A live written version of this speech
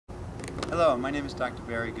Hello, my name is Dr.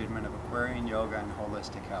 Barry Goodman of Aquarian Yoga and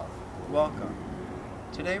Holistic Health. Welcome.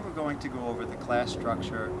 Today we're going to go over the class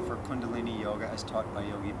structure for Kundalini Yoga as taught by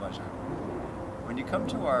Yogi Bhajan. When you come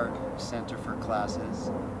to our center for classes,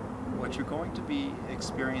 what you're going to be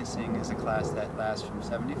experiencing is a class that lasts from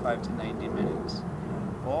 75 to 90 minutes.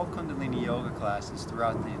 All Kundalini Yoga classes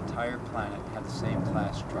throughout the entire planet have the same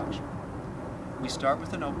class structure. We start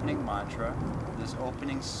with an opening mantra. This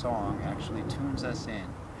opening song actually tunes us in,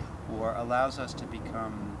 or allows us to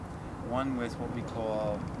become one with what we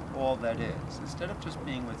call all that is. Instead of just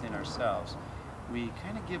being within ourselves, we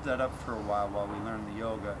kind of give that up for a while we learn the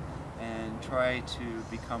yoga and try to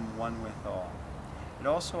become one with all. It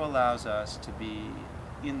also allows us to be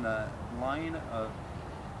in the line of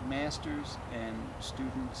masters and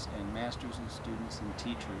students and masters and students and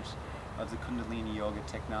teachers of the Kundalini Yoga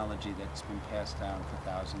technology that's been passed down for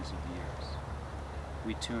thousands of years.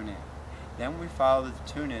 We tune in. Then we follow the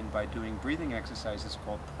tune-in by doing breathing exercises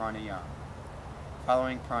called pranayama.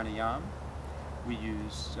 Following pranayama, we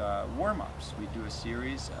use warm-ups. We do a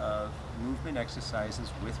series of movement exercises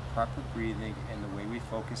with proper breathing and the way we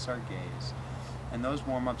focus our gaze. And those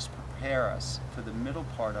warm-ups prepare us for the middle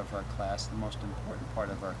part of our class, the most important part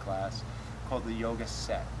of our class, called the yoga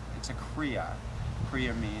set. It's a kriya.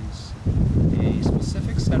 Kriya means a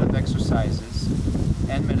specific set of exercises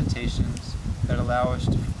and meditations that allow us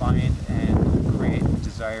to find and create the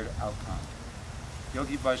desired outcome.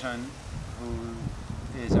 Yogi Bhajan,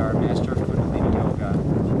 who is our master of Kundalini Yoga,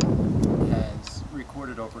 has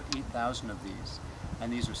recorded over 8,000 of these.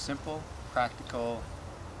 And these are simple, practical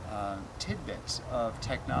tidbits of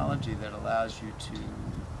technology that allows you to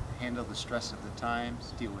handle the stress of the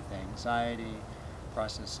times, deal with anxiety,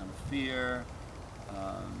 process some fear,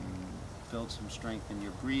 build some strength in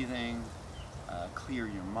your breathing, clear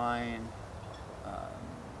your mind,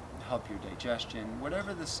 help your digestion,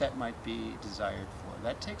 whatever the set might be desired for.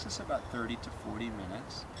 That takes us about 30 to 40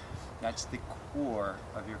 minutes. That's the core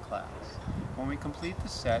of your class. When we complete the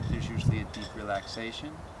set, there's usually a deep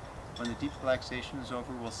relaxation. When the deep relaxation is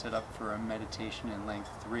over, we'll set up for a meditation in length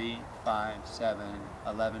 3, 5, 7,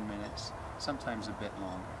 11 minutes, sometimes a bit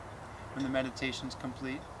longer. When the meditation's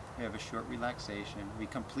complete, we have a short relaxation. We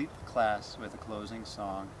complete the class with a closing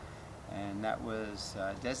song, and that was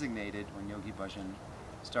designated when Yogi Bhajan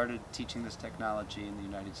started teaching this technology in the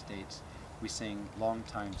United States. We sing Long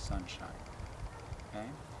Time Sunshine. Okay?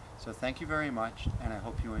 So thank you very much, and I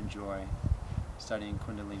hope you enjoy studying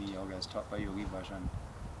Kundalini Yoga as taught by Yogi Bhajan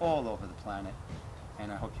all over the planet,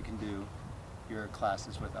 and I hope you can do your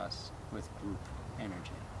classes with us with group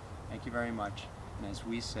energy. Thank you very much, and as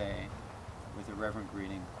we say with a reverent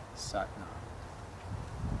greeting, Sat Nam.